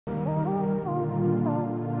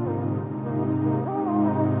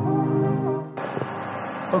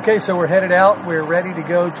Okay, so we're headed out. We're ready to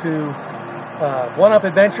go to One Up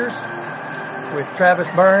Adventures with Travis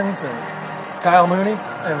Burns and Kyle Mooney,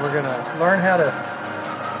 and we're going to learn how to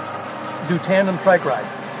do tandem trike rides.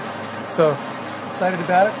 So excited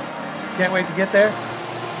about it. Can't wait to get there.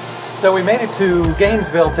 So we made it to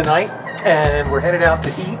Gainesville tonight, and we're headed out to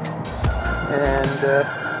eat. And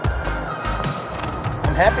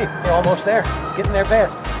I'm happy. We're almost there. Getting there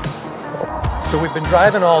fast. So we've been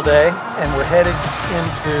driving all day, and we're headed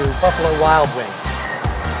into Buffalo Wild Wings.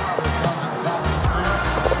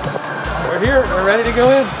 We're here. We're ready to go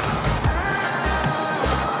in.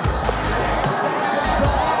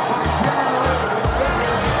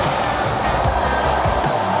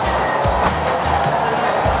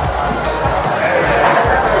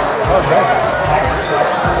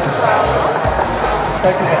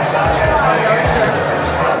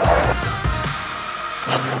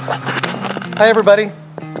 Hi everybody,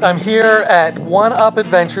 I'm here at One Up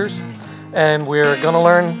Adventures, and we're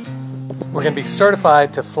going to be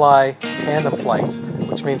certified to fly tandem flights,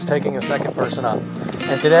 which means taking a second person up.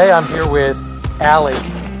 And today I'm here with Allie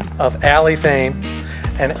of Allie fame,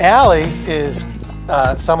 and Allie is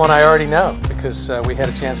someone I already know because we had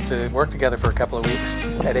a chance to work together for a couple of weeks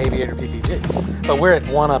at Aviator PPG. But we're at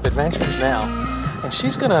One Up Adventures now, and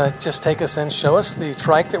she's going to just take us in, show us the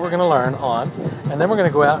trike that we're going to learn on, and then we're going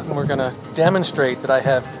to go out and we're going to demonstrate that I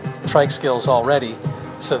have trike skills already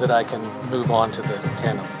so that I can move on to the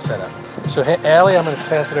tandem setup. So hey, Allie, I'm going to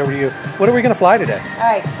pass it over to you. What are we going to fly today? All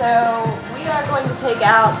right, so we are going to take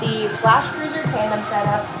out the Flash Cruiser tandem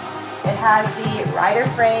setup. It has the rider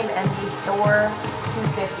frame and the Thor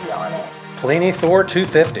 250 on it. Pliny Thor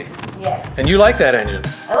 250. Yes. And you like that engine?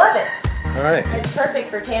 I love it. All right. It's perfect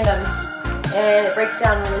for tandems, and it breaks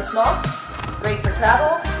down really small. Great for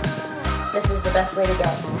travel. This is the best way to go.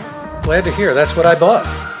 Glad to hear. That's what I bought.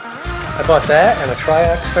 I bought that and a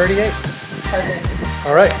Triax 38. Perfect.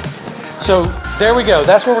 All right. So there we go.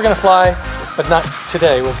 That's where we're going to fly, but not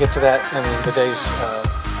today. We'll get to that in the days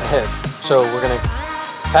ahead. So we're going to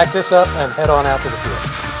pack this up and head on out to the field.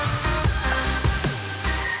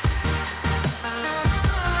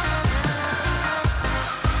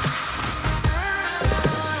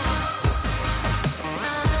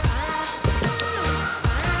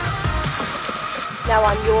 Now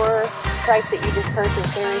on your trike that you just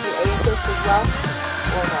purchased, there is an A-assist as well,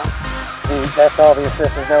 or no? That's all the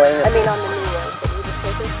assist. There's no aim. I mean on the new one that you just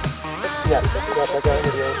purchased? Yes, I got it with the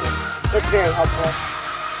aim. It's very helpful.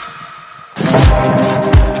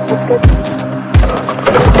 It's good.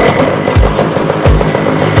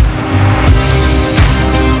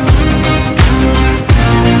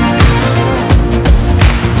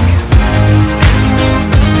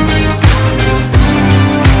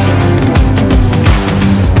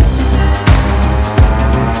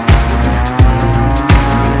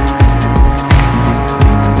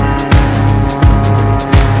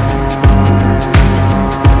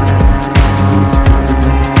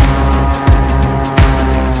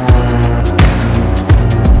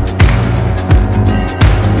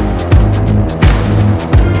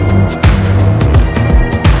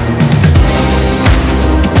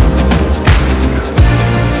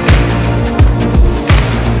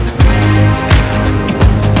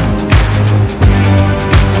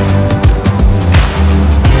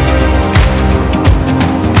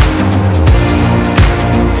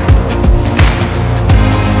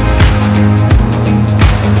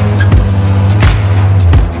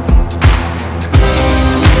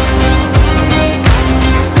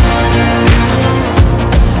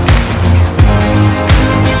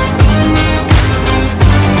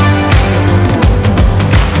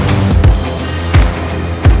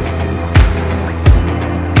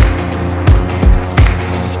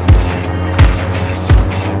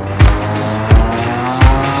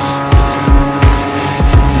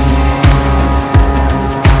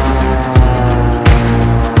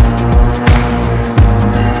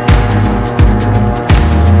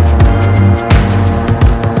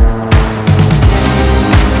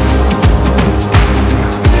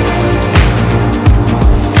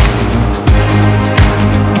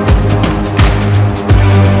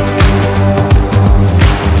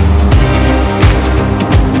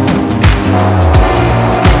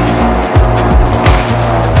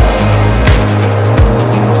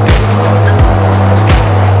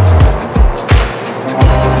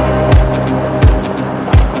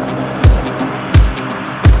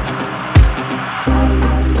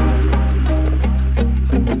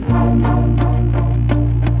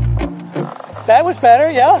 That was better,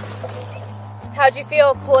 yeah. How'd you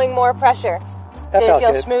feel pulling more pressure? That Did it felt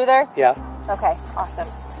feel good. smoother? Yeah. Okay, awesome.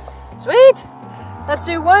 Sweet! Let's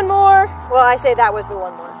do one more. Well, I say that was the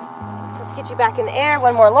one more. Let's get you back in the air.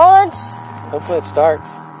 One more launch. Hopefully it starts.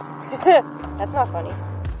 That's not funny.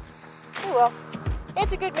 Oh well.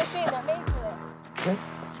 It's a good machine that made for this.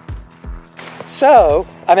 So,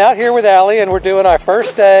 I'm out here with Allie and we're doing our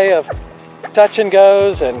first day of touch and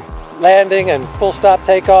goes and landing and full stop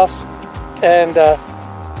takeoffs. And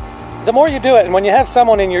the more you do it, and when you have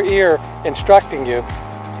someone in your ear instructing you,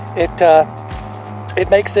 it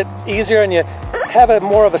makes it easier, and you have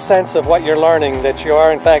more of a sense of what you're learning, that you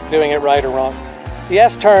are in fact doing it right or wrong. The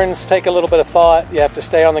S-turns take a little bit of thought. You have to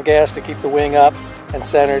stay on the gas to keep the wing up and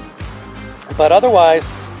centered. But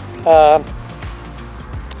otherwise,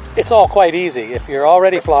 it's all quite easy. If you're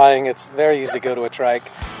already flying, it's very easy to go to a trike.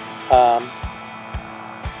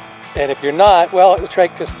 And if you're not, well, the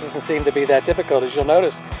trike just doesn't seem to be that difficult. As you'll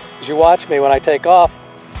notice, as you watch me, when I take off,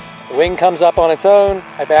 the wing comes up on its own,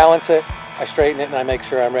 I balance it, I straighten it, and I make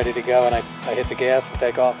sure I'm ready to go, and I hit the gas and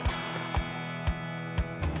take off.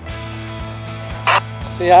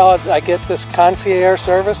 See how I get this concierge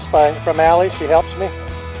service from Allie? She helps me,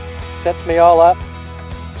 sets me all up.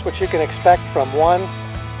 It's what you can expect from One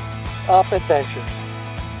Up Adventures.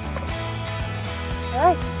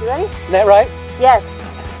 All right, you ready? Isn't that right? Yes.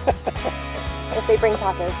 If they bring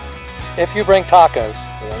tacos. If you bring tacos.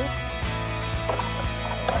 You ready?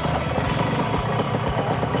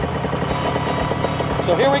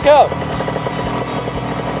 So here we go.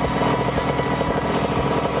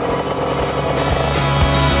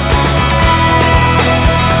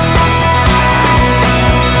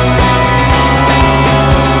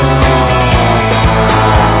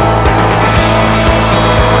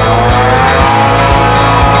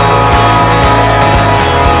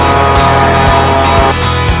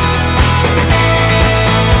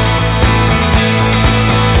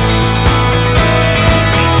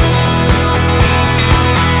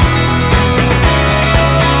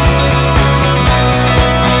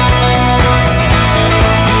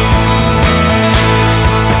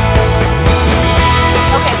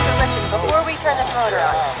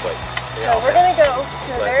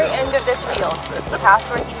 Past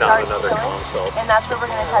where he starts going, and that's where we're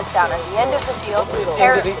going to touch down at the end of the field.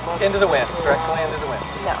 Into the wind, directly into the wind.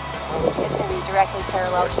 No, it's going to be directly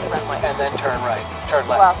parallel to the runway. And then turn right, turn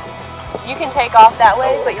left. Well, you can take off that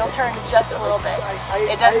way, but you'll turn just a little bit.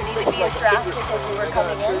 It doesn't need to be as drastic as we were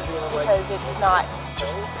coming in, because it's not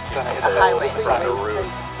just a highway.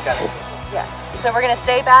 Got it. Yeah. So we're going to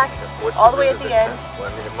stay back all the way at the end,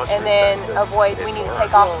 and then avoid, we need to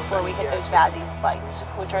take off before we hit those VASI lights,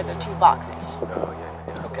 which are the two boxes.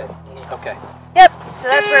 Okay. Okay. Yep, so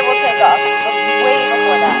that's where we'll take off, way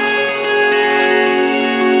before that.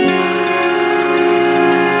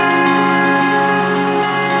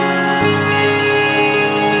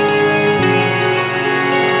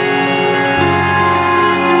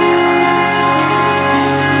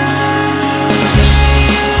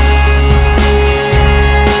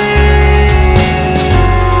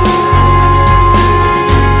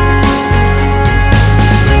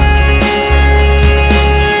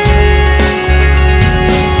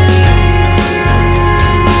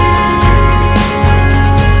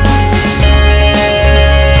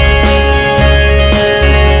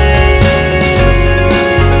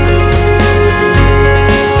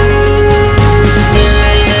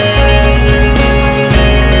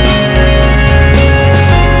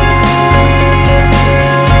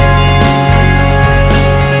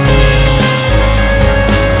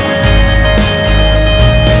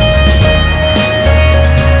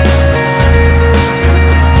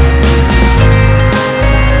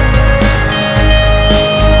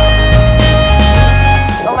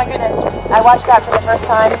 I watched that for the first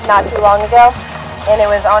time not too long ago, and it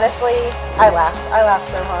was honestly, I laughed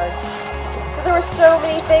so hard. Because there were so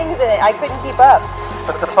many things in it, I couldn't keep up.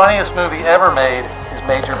 But the funniest movie ever made is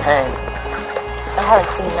Major Payne. I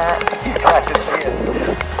haven't seen that. You got to see it.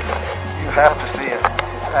 You have to see it.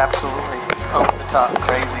 It's absolutely over the top,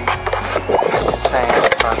 crazy, insane.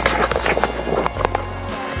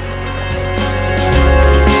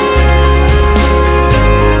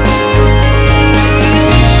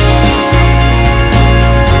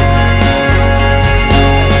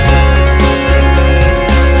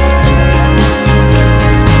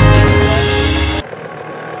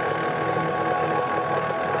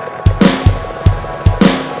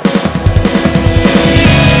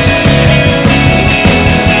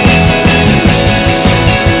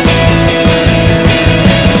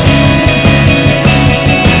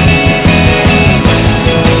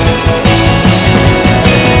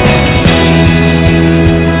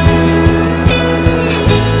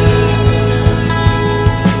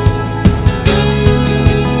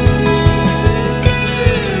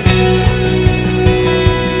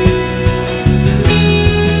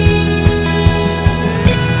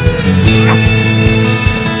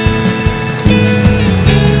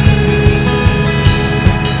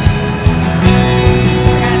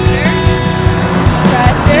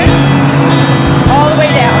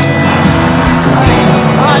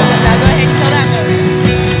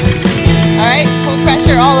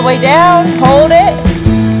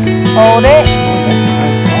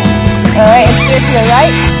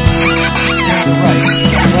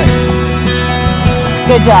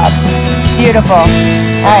 Good job. Beautiful. All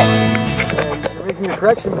right. And you're making a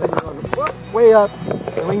correction, but then you're going way up.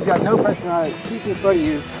 The wing's got no pressure on it. It's keeping in front of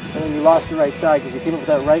you, and then you lost your right side because you came up with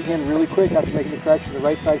that right hand really quick after making the correction. The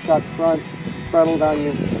right side shot the front, frontal down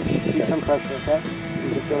you. Keep some pressure, okay? You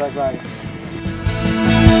can feel that ride.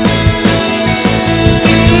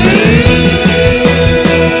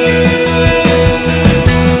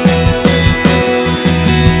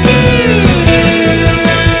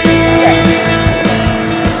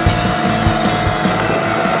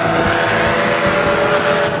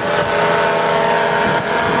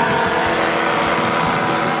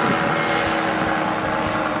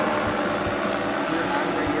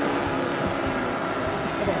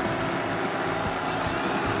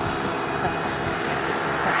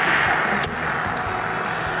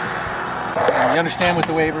 You understand what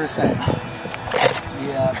the waiver is saying?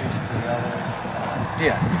 Yeah, basically.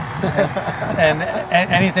 Yeah. and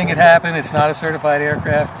anything could happen. It's not a certified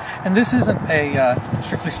aircraft. And this isn't a,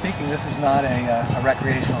 strictly speaking, this is not a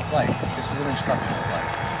recreational flight. This is an instructional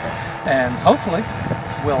flight. And hopefully,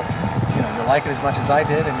 you'll like it as much as I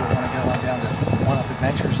did, and you'll want to go on down to One Up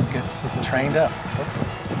Adventures and get trained up.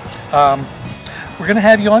 We're going to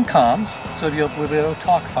have you on comms, so we'll be able to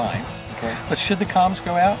talk fine. Okay. But should the comms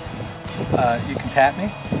go out, you can tap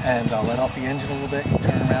me, and I'll let off the engine a little bit,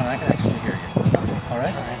 turn around, and I can actually hear you. All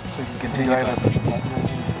right? So you can continue.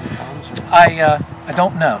 I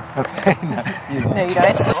don't know. Okay. No, you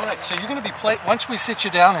don't. All right, so you're going to be once we sit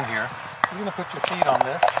you down in here, you're going to put your feet on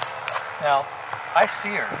this. Now, I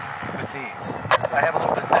steer with these. I have a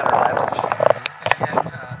little bit better leverage. And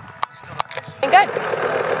we still have Good.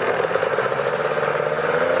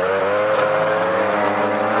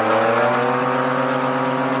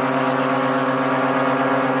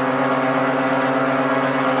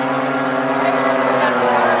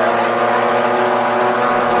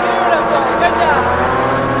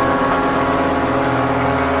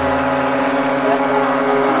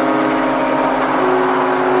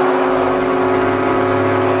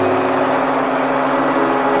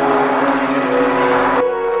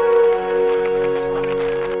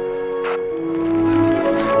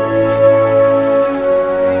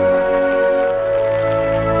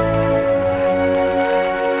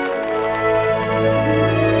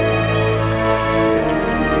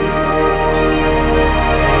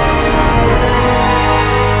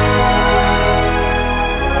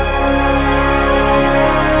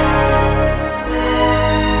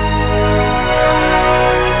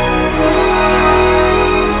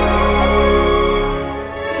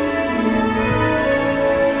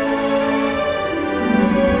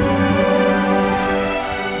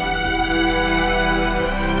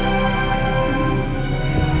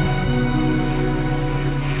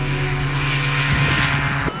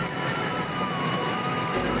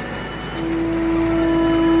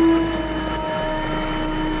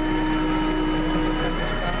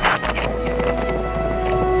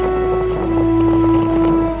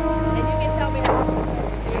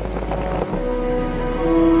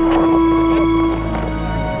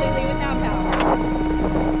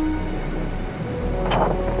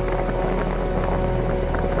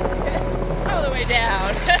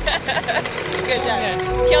 Down. Good job.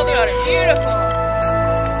 Kill the motor. Beautiful.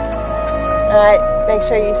 Alright, make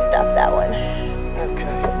sure you stuff that one.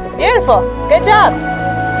 Okay. Beautiful. Good job.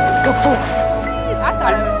 Go poof. I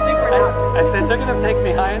thought it was super nice. I said they're going to take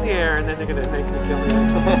me high in the air and then they're going to make me kill the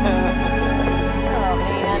engine. Oh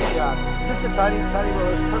man. Yeah, just a tiny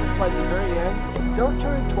roll. Perfect flight at the very end. Don't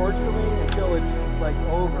turn towards the wing until it's like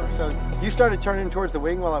over. So you started turning towards the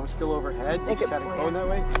wing while I was still overhead. You just had it going that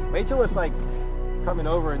way. Wait till it's like coming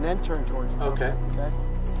over and then turn towards it. Okay. Okay.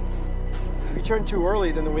 If you turn too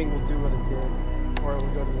early, then the wing will do what it did, or it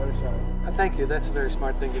will go to the other side. Thank you. That's a very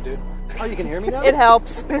smart thing to do. Oh, you can hear me now? It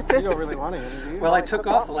helps. You don't really want to hear me, do you? Well, I took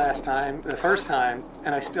off the first time,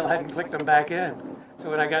 and I still hadn't clicked them back in.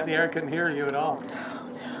 So when I got in the air, I couldn't hear you at all. Oh,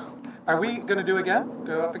 no. Are we going to do again?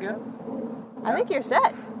 Go up again? I think you're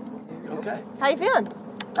set. Okay. How you feeling?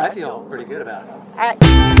 I feel pretty good about it. All right.